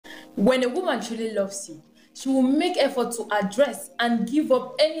When a woman truly loves you, she will make effort to address and give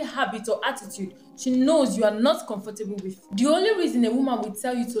up any habit or attitude she knows you are not comfortable with. The only reason a woman will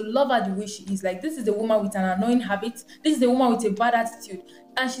tell you to love her the way she is, like this is a woman with an annoying habit, this is a woman with a bad attitude,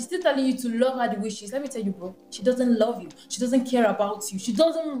 and she's still telling you to love her the way she is. Let me tell you, bro, she doesn't love you. She doesn't care about you. She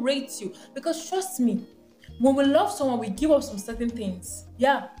doesn't rate you. Because trust me, when we love someone, we give up some certain things.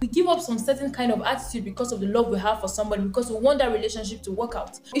 Yeah, we give up some certain kind of attitude because of the love we have for somebody, because we want that relationship to work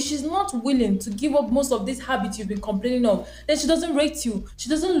out. If she's not willing to give up most of these habits you've been complaining of, then she doesn't rate you, she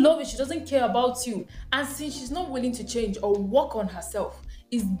doesn't love you, she doesn't care about you. And since she's not willing to change or work on herself,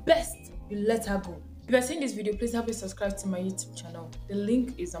 it's best you let her go. If you're seeing this video, please help me subscribe to my YouTube channel. The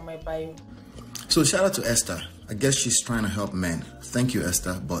link is on my bio. So shout out to Esther. I guess she's trying to help men. Thank you,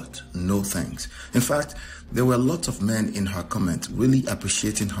 Esther, but no thanks. In fact, there were lots of men in her comment really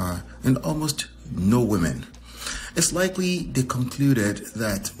appreciating her and almost no women. It's likely they concluded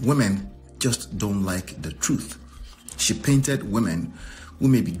that women just don't like the truth. She painted women who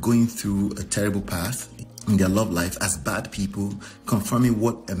may be going through a terrible path in their love life as bad people, confirming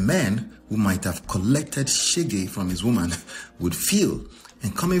what a man who might have collected shege from his woman would feel.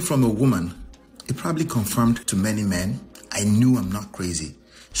 And coming from a woman, it probably confirmed to many men, I knew I'm not crazy.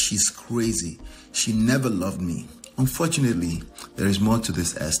 She's crazy. She never loved me. Unfortunately, there is more to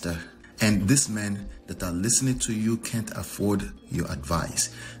this, Esther. And these men that are listening to you can't afford your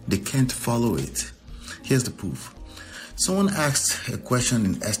advice. They can't follow it. Here's the proof. Someone asked a question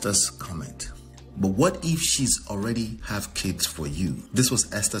in Esther's comment. But what if she's already have kids for you? This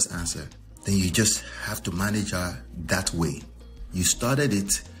was Esther's answer. Then you just have to manage her that way. You started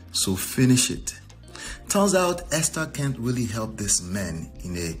it, so finish it. Turns out Esther can't really help these men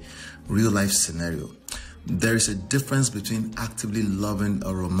in a real life scenario. There is a difference between actively loving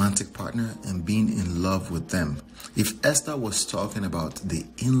a romantic partner and being in love with them. If Esther was talking about the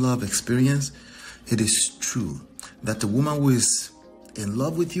in-love experience, it is true that the woman who is in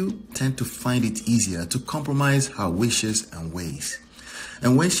love with you tend to find it easier to compromise her wishes and ways.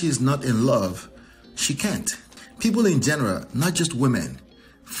 And when she is not in love, she can't. People in general, not just women,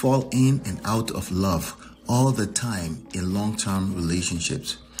 fall in and out of love all the time in long-term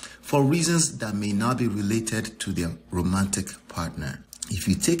relationships for reasons that may not be related to their romantic partner. If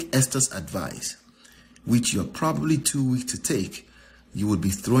you take Esther's advice, which you're probably too weak to take, you would be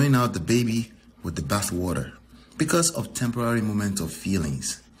throwing out the baby with the bathwater because of temporary moments of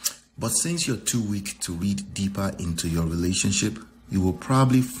feelings. But since you're too weak to read deeper into your relationship, you will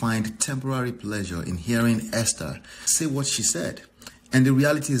probably find temporary pleasure in hearing Esther say what she said. And the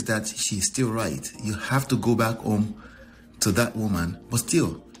reality is that she's still right. You have to go back home to that woman, but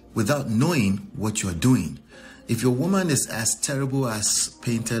still, without knowing what you're doing. If your woman is as terrible as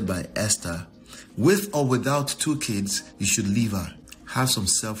painted by Esther, with or without 2 kids, you should leave her. Have some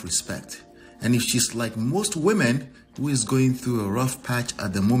self-respect. And if she's like most women who is going through a rough patch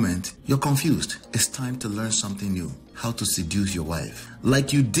at the moment, you're confused. It's time to learn something new. How to seduce your wife.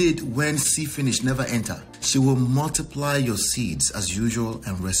 Like you did when see finish never enter. She will multiply your seeds as usual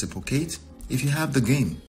and reciprocate if you have the game.